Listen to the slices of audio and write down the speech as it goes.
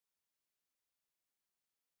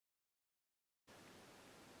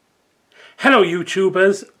Hello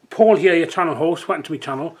YouTubers, Paul here, your channel host. Welcome to my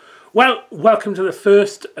channel. Well, welcome to the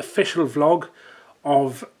first official vlog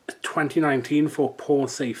of 2019 for Paul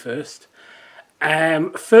Say First.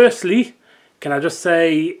 Firstly, can I just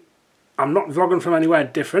say I'm not vlogging from anywhere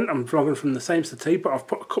different. I'm vlogging from the same city, but I've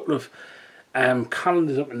put a couple of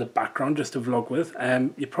calendars up in the background just to vlog with.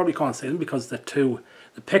 You probably can't see them because the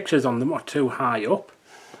pictures on them are too high up.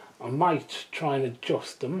 I might try and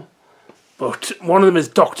adjust them, but one of them is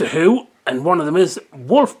Doctor Who and one of them is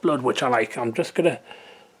Wolfblood, which I like. I'm just going to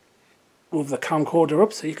move the camcorder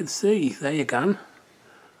up so you can see. There you go.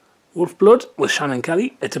 Wolfblood with Shannon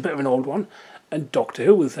Kelly. It's a bit of an old one. And Doctor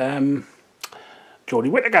Who with Jodie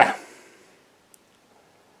Whittaker.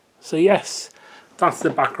 So yes, that's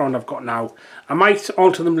the background I've got now. I might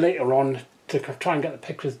alter them later on to try and get the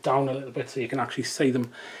pictures down a little bit so you can actually see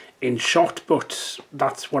them in shot, but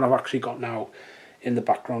that's what I've actually got now in the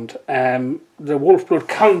background. The Wolfblood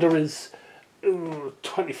calendar is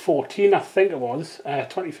 2014, I think it was,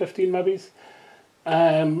 2015 maybe.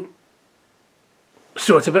 So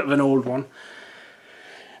it's a bit of an old one.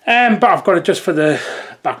 But I've got it just for the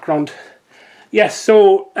background. Yes,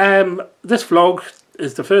 so this vlog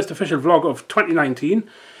is the first official vlog of 2019.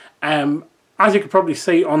 As you can probably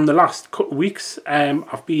see on the last couple of weeks, I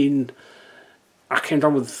came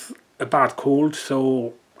down with a bad cold,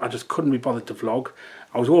 so I just couldn't be bothered to vlog.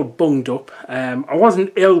 I was all bunged up. I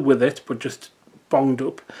wasn't ill with it, but just bunged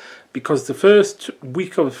up, because the first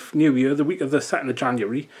week of New Year, the week of the 2nd of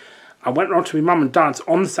January, I went round to my mum and dad's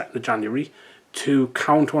on the 2nd of January to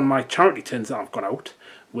count on my charity tins that I've got out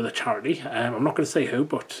with a charity. I'm not going to say who,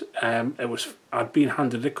 but I'd been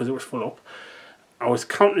handed it because it was full up. I was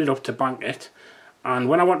counting it up to bank it, and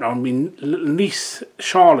when I went round, my little niece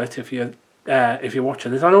Charlotte, if you're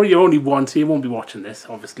watching this, I know you're only one, so you won't be watching this,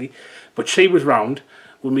 obviously, but she was round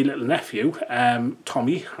with my little nephew,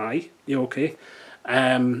 Tommy. Hi, you okay?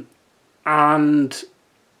 And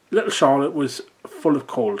little Charlotte was full of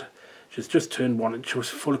cold. She's just turned 1 and she was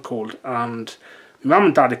full of cold, and my mum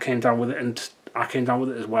and dad came down with it, and I came down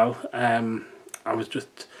with it as well. I was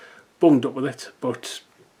just bunged up with it, but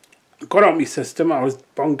got out of my system. I was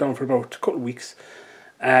bunged down for about a couple of weeks,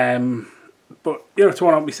 but you know, it's all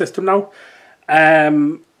out of my system now.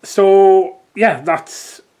 So yeah,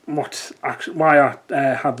 that's why I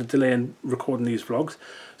had the delay in recording these vlogs.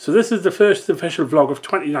 So this is the first official vlog of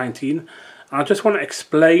 2019. I just want to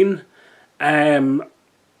explain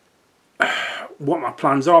what my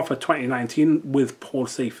plans are for 2019 with Paul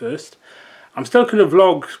Say First. I'm still going to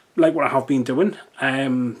vlog like what I have been doing.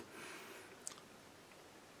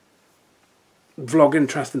 Vlog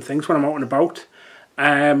interesting things when I'm out and about.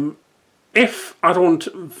 If I don't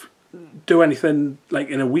do anything like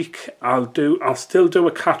in a week, I'll still do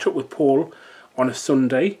a catch up with Paul on a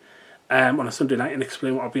Sunday night, and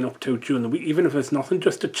explain what I've been up to during the week, even if it's nothing,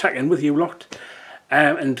 just to check in with you lot,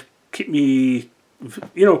 and keep me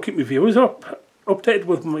viewers updated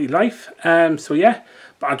with my life. So yeah,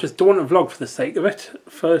 but I just don't want to vlog for the sake of it,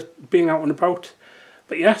 for being out and about.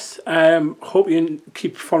 But yes, hope you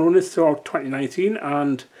keep following us throughout 2019,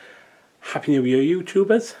 and Happy New Year,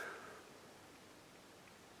 YouTubers.